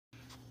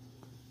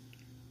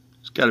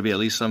There's got to be at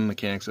least some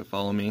mechanics that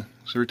follow me.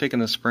 So we're taking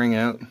the spring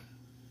out.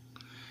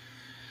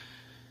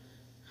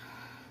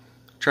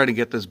 Try to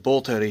get this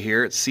bolt out of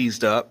here. It's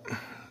seized up.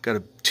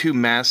 Got two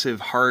massive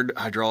hard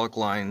hydraulic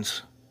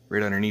lines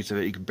right underneath of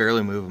it. You can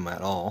barely move them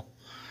at all.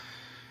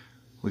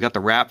 We got the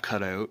wrap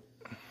cut out.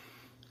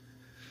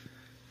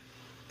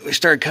 We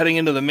started cutting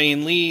into the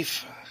main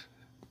leaf,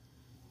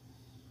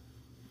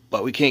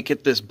 but we can't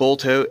get this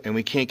bolt out and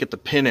we can't get the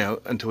pin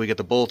out until we get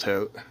the bolt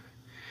out.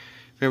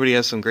 If anybody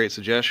has some great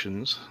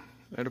suggestions,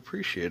 I'd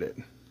appreciate it.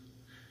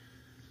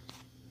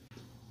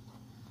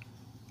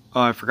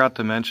 Oh, I forgot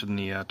to mention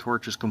the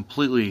torch is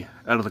completely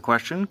out of the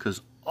question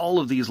because all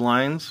of these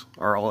lines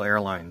are all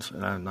air lines,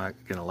 and I'm not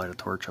going to light a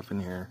torch up in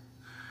here.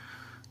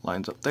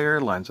 Lines up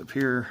there, lines up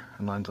here,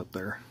 and lines up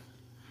there,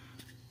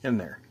 and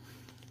there.